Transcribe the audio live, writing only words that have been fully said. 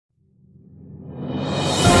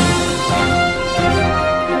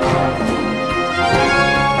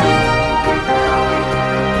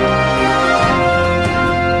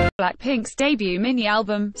Blackpink's debut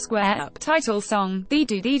mini-album, Square Up, title song,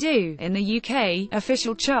 DDU-DU in the UK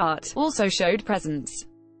official chart, also showed presence.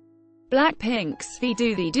 Blackpink's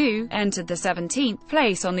DDU-DU entered the 17th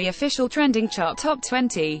place on the official trending chart Top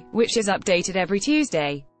 20, which is updated every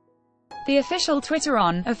Tuesday. The official Twitter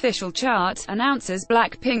on official chart announces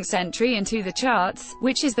Blackpink's entry into the charts,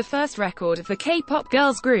 which is the first record of the K-pop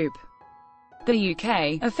girls group. The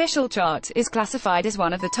UK official chart is classified as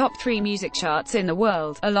one of the top 3 music charts in the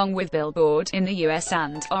world, along with Billboard in the US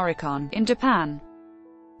and Oricon in Japan.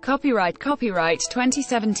 Copyright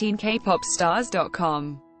 2017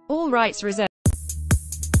 kpopstars.com. All rights reserved.